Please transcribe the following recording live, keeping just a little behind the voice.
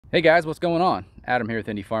Hey guys, what's going on? Adam here with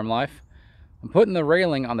Indy Farm Life. I'm putting the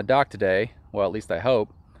railing on the dock today. Well, at least I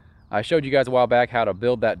hope. I showed you guys a while back how to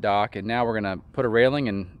build that dock, and now we're gonna put a railing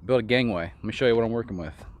and build a gangway. Let me show you what I'm working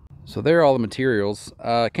with. So there are all the materials.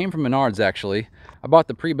 Came from Menards actually. I bought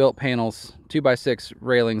the pre-built panels, 2x6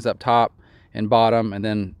 railings up top and bottom, and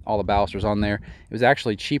then all the balusters on there. It was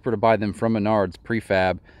actually cheaper to buy them from Menards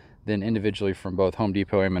prefab than individually from both Home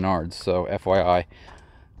Depot and Menards, so FYI,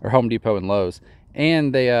 or Home Depot and Lowe's.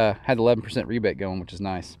 And they had 11% rebate going, which is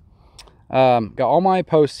nice. Got all my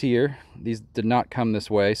posts here. These did not come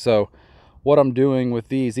this way, so what I'm doing with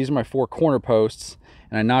these are my 4 corner posts,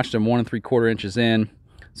 and I notched them 1 3/4 inches in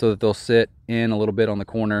so that they'll sit in a little bit on the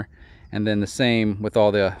corner, and then the same with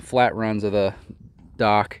all the flat runs of the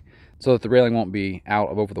dock so that the railing won't be out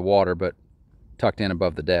over the water but tucked in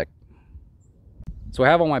above the deck. So I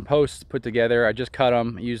have all my posts put together. I just cut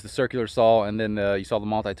them, used the circular saw, and then you saw the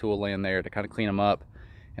multi-tool laying there to kind of clean them up,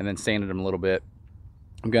 and then sanded them a little bit.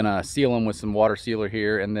 I'm gonna seal them with some water sealer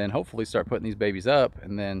here, and then hopefully start putting these babies up,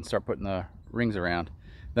 and then start putting the rings around.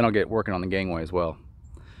 Then I'll get working on the gangway as well.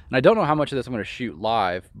 And I don't know how much of this I'm gonna shoot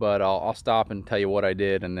live, but I'll stop and tell you what I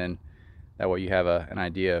did, and then that way you have an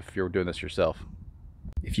idea if you're doing this yourself.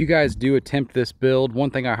 If you guys do attempt this build,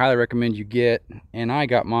 one thing I highly recommend you get, and I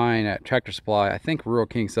got mine at Tractor Supply, I think Rural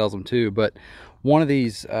King sells them too, but one of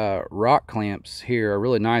these rock clamps here are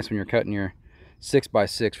really nice when you're cutting your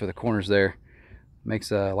 6x6 for the corners there.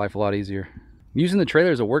 Makes life a lot easier. Using the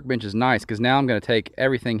trailer as a workbench is nice because now I'm going to take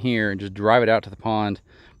everything here and just drive it out to the pond.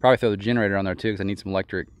 Probably throw the generator on there too because I need some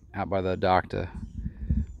electric out by the dock to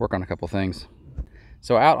work on a couple things.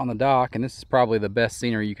 So out on the dock, and this is probably the best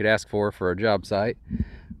scenery you could ask for a job site,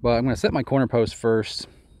 but I'm going to set my corner post first,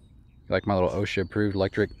 like my little OSHA approved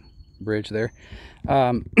electric bridge there.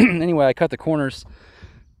 Anyway, I cut the corners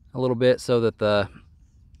a little bit so that the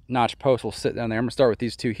notch post will sit down there. I'm going to start with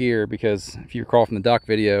these 2 here because if you recall from the dock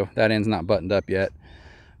video, that end's not buttoned up yet.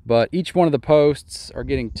 But each one of the posts are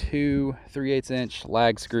getting 2 3/8 inch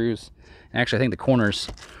lag screws. And actually I think the corners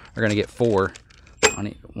are going to get 4.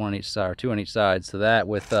 One on each side, or 2 on each side, so that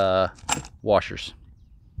with washers.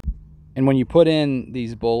 And when you put in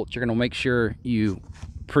these bolts, you're going to make sure you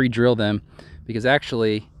pre-drill them, because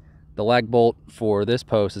actually the lag bolt for this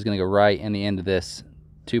post is going to go right in the end of this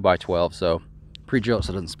 2x12, so pre-drill it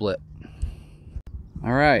so it doesn't split.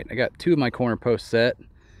 All right, I got 2 of my corner posts set.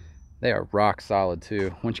 They are rock solid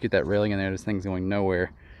too. Once you get that railing in there, this thing's going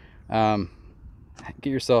nowhere.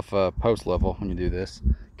 Get yourself a post level when you do this,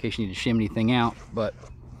 in case you need to shim anything out. But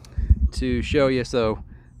to show you, so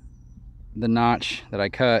the notch that I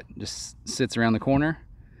cut just sits around the corner.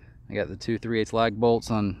 I got the 2 3/8 lag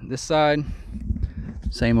bolts on this side,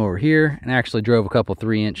 same over here, and I actually drove a couple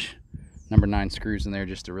 3-inch number 9 screws in there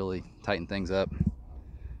just to really tighten things up.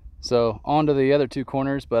 So on to the other 2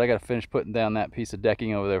 corners, but I got to finish putting down that piece of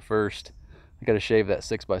decking over there first. I got to shave that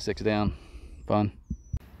 6x6 down. Fun.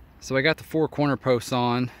 So I got the 4 corner posts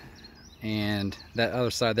on, and that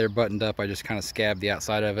other side there buttoned up. I just kind of scabbed the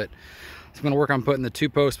outside of it. So I'm going to work on putting the 2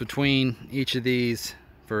 posts between each of these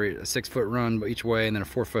for a 6-foot run each way, and then a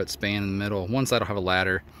 4-foot span in the middle. One side will have a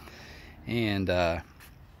ladder, and the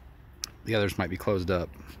others might be closed up.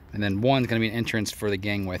 And then one's going to be an entrance for the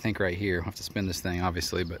gangway, I think right here. I'll have to spin this thing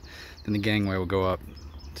obviously, but then the gangway will go up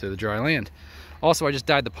to the dry land. Also, I just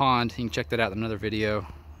dyed the pond. You can check that out in another video.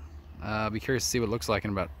 Be curious to see what it looks like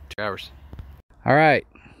in about 2 hours. All right,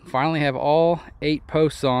 finally have all 8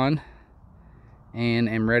 posts on and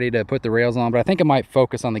am ready to put the rails on, but I think I might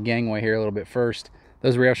focus on the gangway here a little bit first.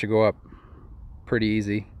 Those rails should go up pretty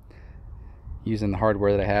easy using the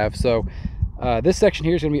hardware that I have. So this section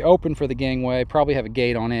here is going to be open for the gangway, probably have a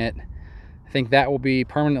gate on it. I think that will be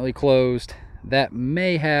permanently closed. That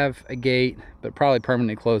may have a gate, but probably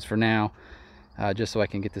permanently closed for now. Just so I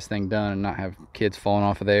can get this thing done and not have kids falling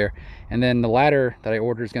off of there. And then the ladder that I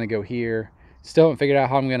ordered is going to go here. Still haven't figured out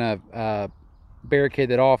how I'm going to barricade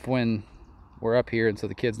that off when we're up here, and so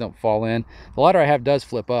the kids don't fall in. The ladder I have does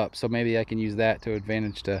flip up, so maybe I can use that to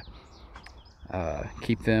advantage to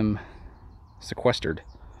keep them sequestered.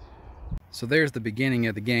 So there's the beginning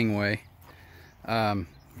of the gangway.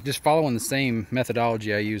 Just following the same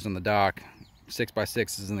methodology I used on the dock.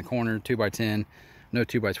 6x6 is in the corner, 2x10. No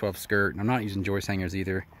 2x12 skirt. I'm not using joist hangers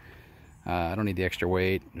either. I don't need the extra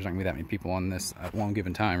weight. There's not gonna be that many people on this at one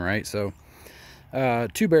given time, right? So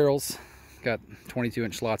 2 barrels, got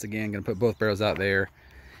 22-inch slots again. Gonna put both barrels out there,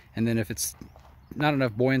 and then if it's not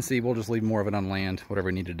enough buoyancy, we'll just leave more of it on land, whatever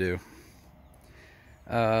we need to do.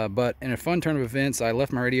 But in a fun turn of events, I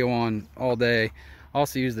left my radio on all day.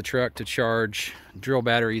 Also used the truck to charge drill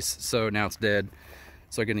batteries, so now it's dead.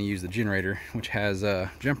 So I'm gonna use the generator, which has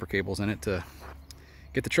jumper cables in it, to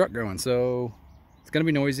get the truck going. So it's gonna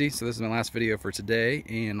be noisy, so this is my last video for today,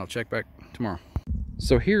 and I'll check back tomorrow.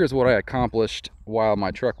 So here's what I accomplished while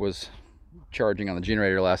my truck was charging on the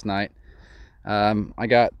generator last night. I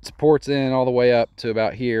got supports in all the way up to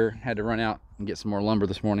about here. Had to run out and get some more lumber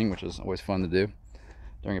this morning, which is always fun to do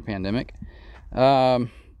during a pandemic.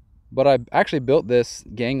 But I actually built this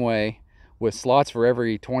gangway with slots for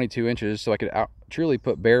every 22 inches so I could truly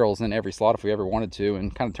put barrels in every slot if we ever wanted to,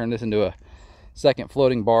 and kind of turn this into a second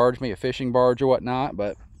floating barge, maybe a fishing barge or whatnot.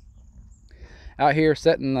 But out here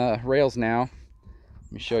setting the rails now.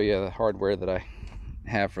 Let me show you the hardware that I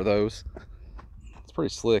have for those. It's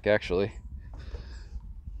pretty slick actually.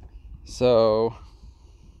 So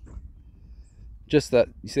just that,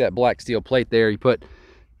 you see that black steel plate there, you put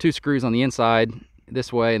 2 screws on the inside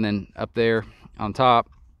this way and then up there on top,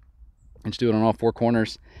 and just do it on all 4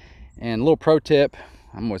 corners. And a little pro tip,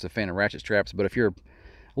 I'm always a fan of ratchet straps, but if you're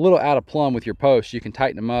a little out of plumb with your posts, you can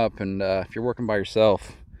tighten them up, and if you're working by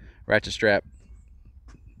yourself, ratchet strap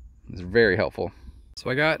is very helpful. So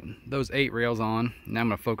I got those 8 rails on. Now I'm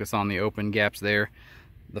going to focus on the open gaps there.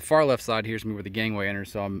 The far left side here is where the gangway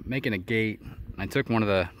enters, so I'm making a gate. I took one of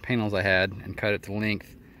the panels I had and cut it to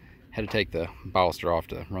length. Had to take the baluster off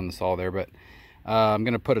to run the saw there, but I'm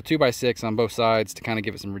going to put a 2x6 on both sides to kind of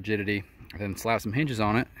give it some rigidity, and then slap some hinges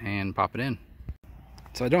on it and pop it in.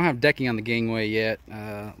 So I don't have decking on the gangway yet.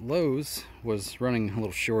 Lowe's was running a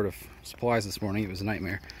little short of supplies this morning. It was a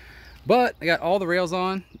nightmare. But I got all the rails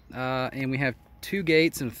on, and we have 2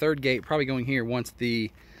 gates and a 3rd gate probably going here once the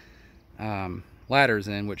ladder's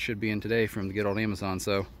in, which should be in today from the good old Amazon.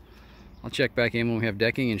 So I'll check back in when we have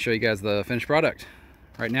decking and show you guys the finished product.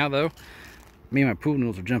 Right now though, me and my pool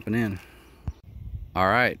noodles are jumping in. All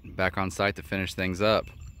right, back on site to finish things up.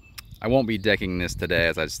 I won't be decking this today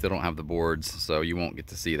as I still don't have the boards, so you won't get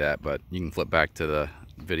to see that, but you can flip back to the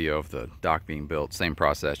video of the dock being built. Same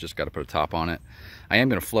process, just got to put a top on it. I am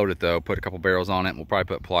going to float it though, put a couple barrels on it. We'll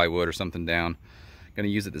probably put plywood or something down. Going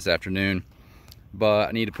to use it this afternoon. But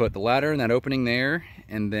I need to put the ladder in that opening there,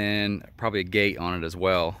 and then probably a gate on it as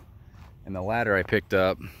well. And the ladder I picked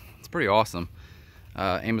up, it's pretty awesome.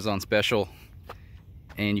 Amazon special.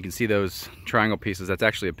 And you can see those triangle pieces. That's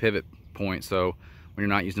actually a pivot point, so when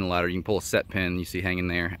you're not using a ladder, you can pull a set pin you see hanging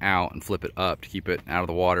there out and flip it up to keep it out of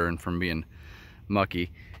the water and from being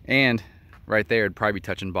mucky. And right there, it'd probably be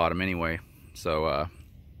touching bottom anyway, so a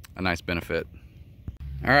nice benefit.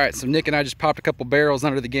 All right, so Nick and I just popped a couple barrels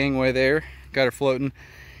under the gangway there, got her floating.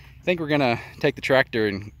 I think we're gonna take the tractor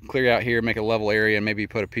and clear out here, make a level area, and maybe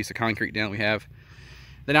put a piece of concrete down we have.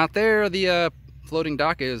 Then out there, the floating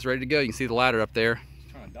dock is ready to go. You can see the ladder up there.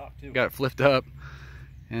 Trying to dock too. Got it flipped up,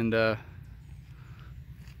 and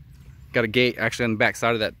got a gate actually on the back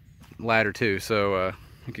side of that ladder too, so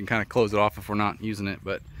we can kind of close it off if we're not using it.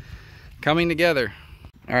 But coming together.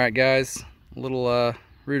 All right, guys, a little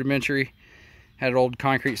rudimentary. Had an old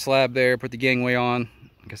concrete slab there, put the gangway on.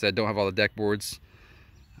 Like I said, don't have all the deck boards,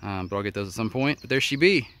 but I'll get those at some point. But there she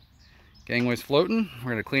be. Gangway's floating. We're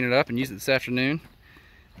gonna clean it up and use it this afternoon.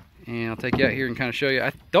 And I'll take you out here and kind of show you.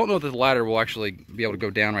 I don't know if the ladder will actually be able to go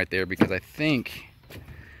down right there, because I think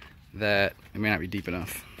that it may not be deep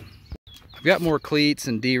enough. I've got more cleats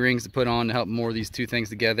and D-rings to put on to help more these 2 things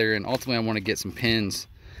together, and ultimately I want to get some pins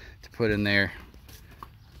to put in there.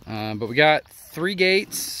 But we got 3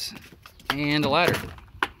 gates and a ladder.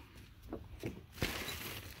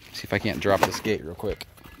 See if I can't drop this gate real quick,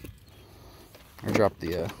 or drop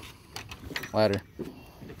the ladder.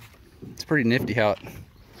 It's pretty nifty how it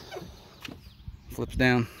flips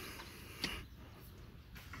down.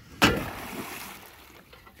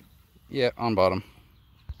 Yeah, on bottom.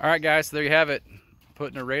 All right, guys, so there you have it.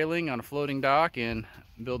 Putting a railing on a floating dock and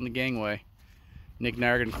building the gangway. Nick and I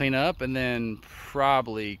are gonna clean up and then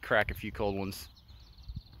probably crack a few cold ones.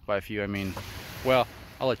 By a few, I mean, well,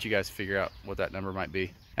 I'll let you guys figure out what that number might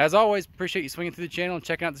be. As always, appreciate you swinging through the channel and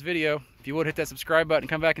checking out this video. If you would, hit that subscribe button and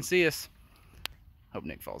come back and see us. Hope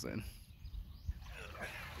Nick falls in.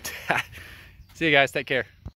 See you guys, take care.